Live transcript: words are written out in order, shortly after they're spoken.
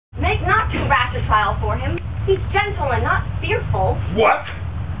too rash a trial for him. He's gentle and not fearful. What?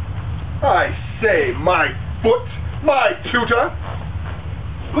 I say, my foot, my tutor.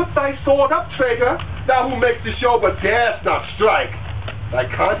 Put thy sword up, traitor, thou who makes the show but dares not strike. Thy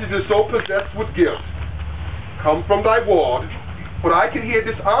conscience is so possessed with guilt. Come from thy ward, for I can here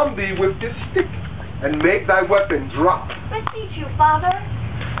disarm thee with this stick, and make thy weapon drop. Beseech you, father.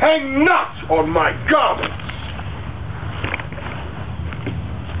 Hang not on my garments!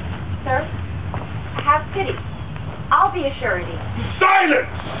 Sir, have pity. I'll be a surety.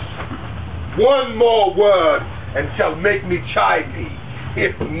 Silence! One more word, and shall make me chide thee,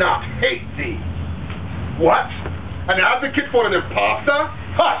 if not hate thee. What? An advocate for an impostor?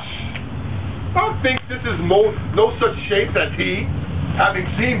 Hush! Thou thinkst this is no such shapes as he, having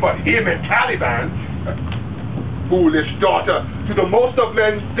seen but him in Caliban. Foolish daughter, to the most of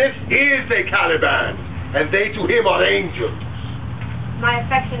men this is a Caliban, and they to him are angels. My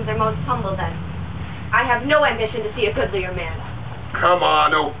affections are most humble then. I have no ambition to see a goodlier man. Come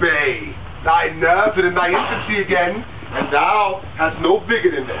on, obey. Thy nerves are in thy infancy again, and thou hast no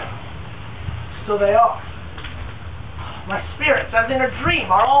vigor in them. So they are. My spirits, as in a dream,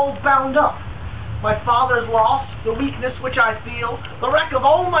 are all bound up. My father's loss, the weakness which I feel, the wreck of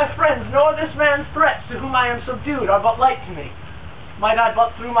all my friends, nor this man's threats to whom I am subdued are but light to me. Might I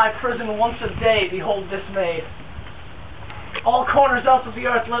but through my prison once a day behold this maid. All corners else of the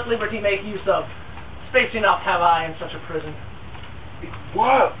earth let liberty make use of. Space enough have I in such a prison. It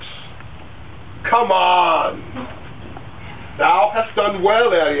works. Come on. Thou hast done well,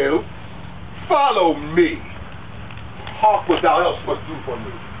 Ariel. Follow me. Hark what thou else must do for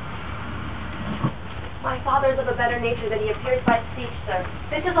me. My father is of a better nature than he appears by speech, sir.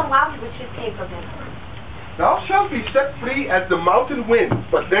 This is a loud which just came from him. Thou shalt be set free as the mountain wind,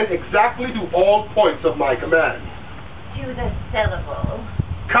 but then exactly to all points of my command. To the syllable.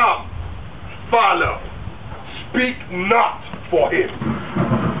 Come, follow. Speak not for him.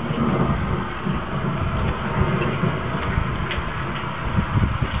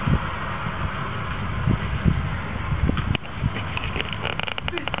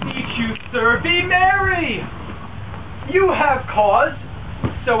 Sir, be merry! You have cause,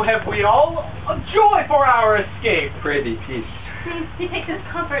 so have we all, of joy for our escape. Prithee, peace. He takes his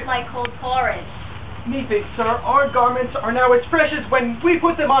comfort like cold porridge. Methinks, sir, our garments are now as fresh as when we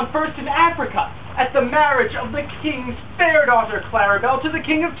put them on first in Africa, at the marriage of the king's fair daughter Claribel to the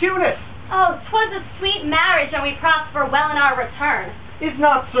king of Tunis. Oh, 'twas a sweet marriage, and we prosper well in our return. Is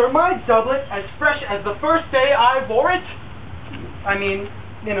not, sir, my doublet as fresh as the first day I wore it? I mean,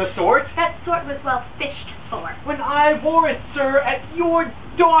 in a sort. That sort was well fished for. When I wore it, sir, at your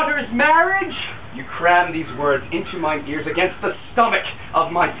daughter's marriage? You cram these words into my ears against the stomach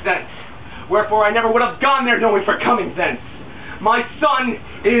of my sense. Wherefore I never would have gone there knowing for coming thence. My son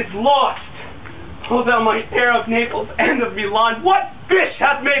is lost. O thou my heir of Naples and of Milan, what fish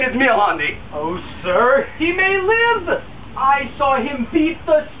hath made his meal on thee? Oh, sir, he may live. I saw him beat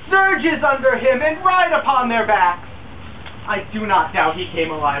the surges under him and ride upon their backs. I do not doubt he came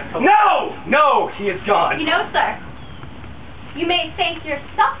alive. No! No, he is gone. You know, sir, you may thank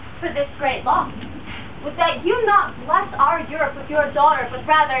yourself for this great loss. Would that you not bless our Europe with your daughter, but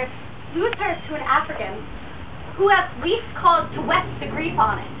rather lose her to an African, who hath least cause to wet the grief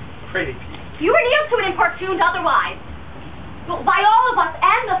on it. Prithee, peace. You were kneel to it importuned otherwise. But by all of us,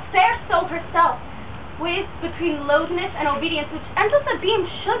 and the fair soul herself, with between loathness and obedience, which endless a beam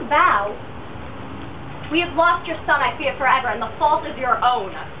should vow, we have lost your son, I fear, forever, and the fault is your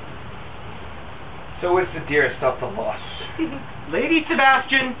own. So is the dearest of the lost. Lady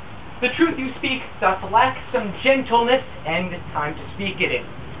Sebastian, the truth you speak doth lack some gentleness and time to speak it in.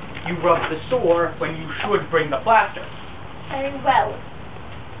 You rub the sore when you should bring the plaster. Very well.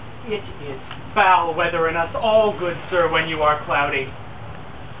 It is foul weather in us all, good sir, when you are cloudy.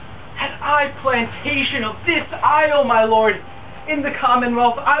 Had I plantation of this isle, my lord, in the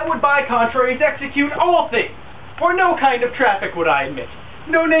Commonwealth, I would by contraries execute all things, for no kind of traffic would I admit,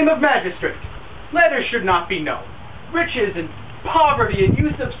 no name of magistrate. Letters should not be known. Riches and poverty and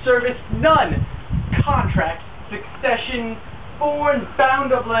use of service, none. Contract, succession, foreign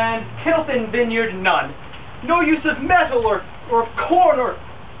bound of land, tilth and vineyard, none. No use of metal or of corn or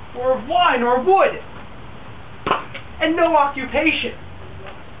of wine or wood. And no occupation.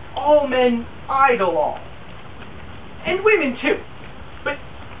 All men idle all. And women too, but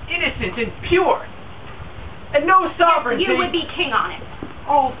innocent and pure. And no sovereignty. You would be king on it.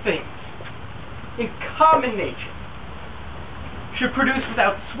 All things, in common nature, should produce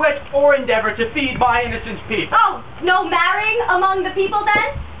without sweat or endeavor to feed my innocent people. Oh, no marrying among the people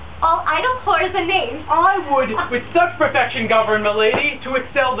then? all idle whores and knaves. I would, with such perfection govern, milady, to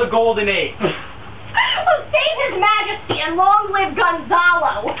excel the golden age. Oh, save his majesty and long live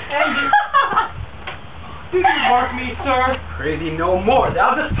Gonzalo! And do you mark me, sir? Prithee no more,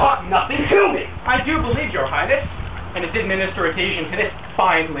 thou dost talk nothing to me. I do believe, your highness, and it did minister occasion to this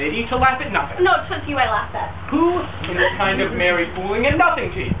fine lady to laugh at nothing. No, 'twas you I laughed at. Who, in this kind of merry fooling, and nothing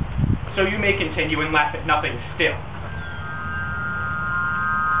to you. So you may continue and laugh at nothing still.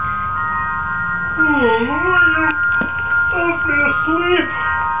 Help me to sleep,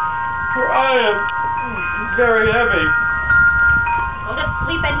 for I am very heavy. Go to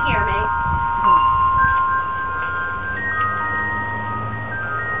sleep in here, mate.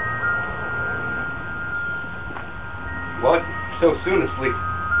 What? So soon asleep?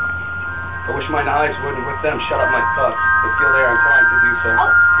 I wish mine eyes would, and with them shut up my thoughts. I feel they are inclined to do so.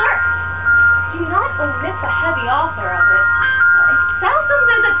 Oh, sir! Do not omit the heavy author of it. Seldom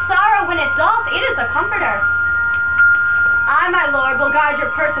is it sorrow when it doth, it is a comforter. I, my lord, will guard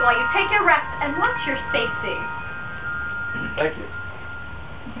your person while you take your rest and watch your safety. Thank you.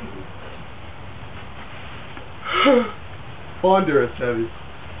 Ponderous heavy.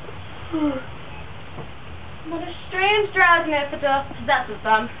 What a strange drowsiness it doth possesses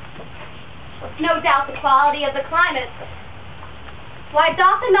them. No doubt the quality of the climate. Why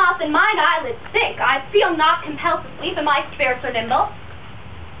doth it not in mine eyelids sink? I feel not compelled to sleep, and my spirits are nimble.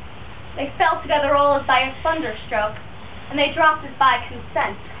 They fell together all as by a thunderstroke, and they dropped as by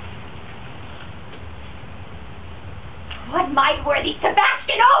consent. What might, worthy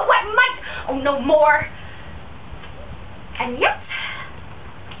Sebastian? Oh, what might! Oh, no more. And yet,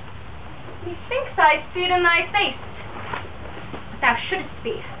 methinks I see it in thy face. Thou shouldst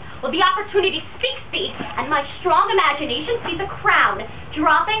be. Well, the opportunity speaks thee, and my strong imagination sees a crown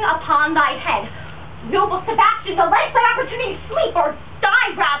dropping upon thy head. Noble Sebastian, the last thy opportunity to sleep, or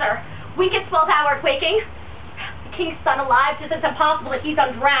die rather. Weakest while thou art waking. The king's son alive, 'tis as impossible that he's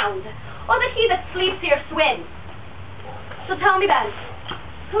undrowned, or that he that sleeps here swims. So tell me then,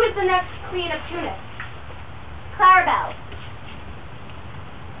 who is the next Queen of Tunis? Claribel.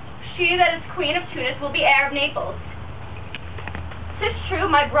 She that is Queen of Tunis will be heir of Naples. 'Tis true,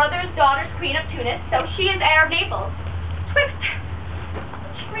 my brother's daughter's Queen of Tunis, so she is heir of Naples. Twixt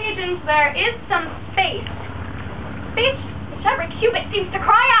which regions there is some space. Whichever cubit seems to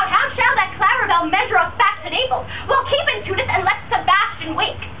cry out, how shall that Claribel measure us back to Naples? We'll keep in Tunis and let Sebastian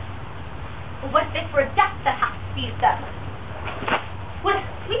wake. What if this were death that hath seized them? What a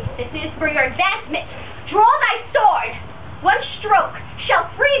sweetness is for your advancement. Draw thy sword. One stroke shall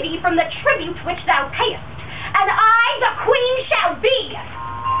free thee from the tribute which thou payest, and I the queen shall be.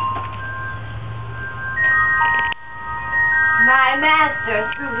 My master,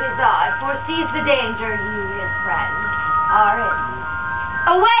 through his art, foresees the danger you, his friend, are in.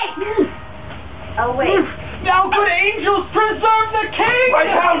 Awake! Awake. Now, good angels, preserve the king!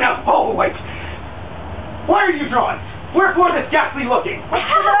 Right now! Oh, wait! Why are you drawn? Wherefore this ghastly looking? What's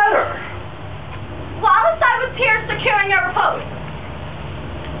the matter? Whilst I was here securing your repose,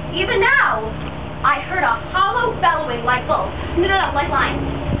 even now, I heard a hollow bellowing like bulls. No, like lions.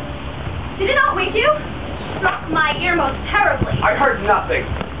 Did it not wake you? Struck my ear most terribly. I heard nothing.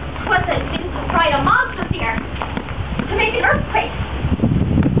 'Twas as if to fright a monster here, to make an earthquake.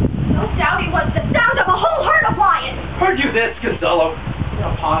 No doubt it was the sound of a whole herd of lions. Heard you this, Gonzalo?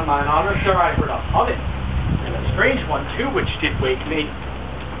 Upon mine honor, sir, I heard a humming, and a strange one, too, which did wake me.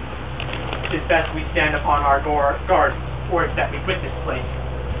 'Tis best we stand upon our guard, or it's that we quit this place.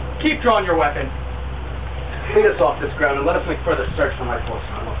 Keep drawing your weapon. Lead us off this ground and let us make further search for my poor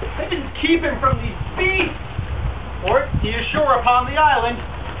son. Heavens keep him from these beasts! Or he is sure upon the island.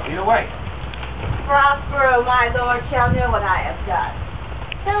 Either way. Prospero, my lord, shall know what I have done.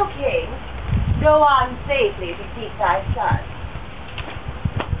 So, king, go on safely to seek thy son.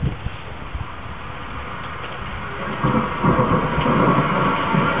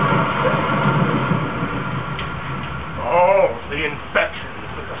 Oh, the infections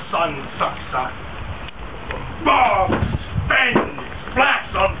that the sun sucks up. Bogs, bends,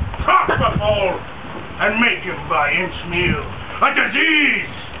 flats on Prospero, and make him by inch meal a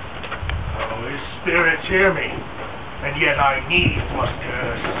disease. Oh, his spirits hear me, and yet I needs must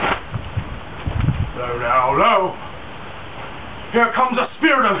curse. Lo, here comes a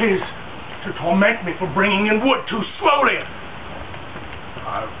spirit of his to torment me for bringing in wood too slowly.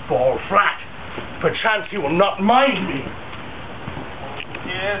 I'll fall flat. Perchance he will not mind me.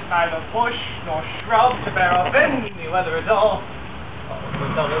 Here's neither bush nor shrub to bear up in, the weather is all. Oh,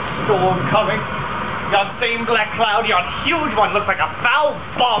 another storm coming. Yon same black cloud, yon huge one, looks like a foul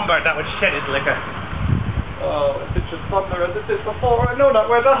bomber that would shed his liquor. Oh, if it should thunder as it did before, I know not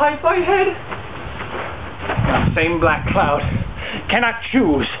where to hide my head. That same black cloud cannot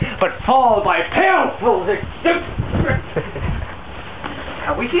choose but fall by baleful.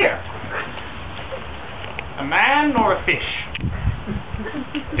 Are we here? A man or a fish?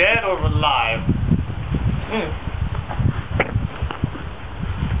 Dead or alive?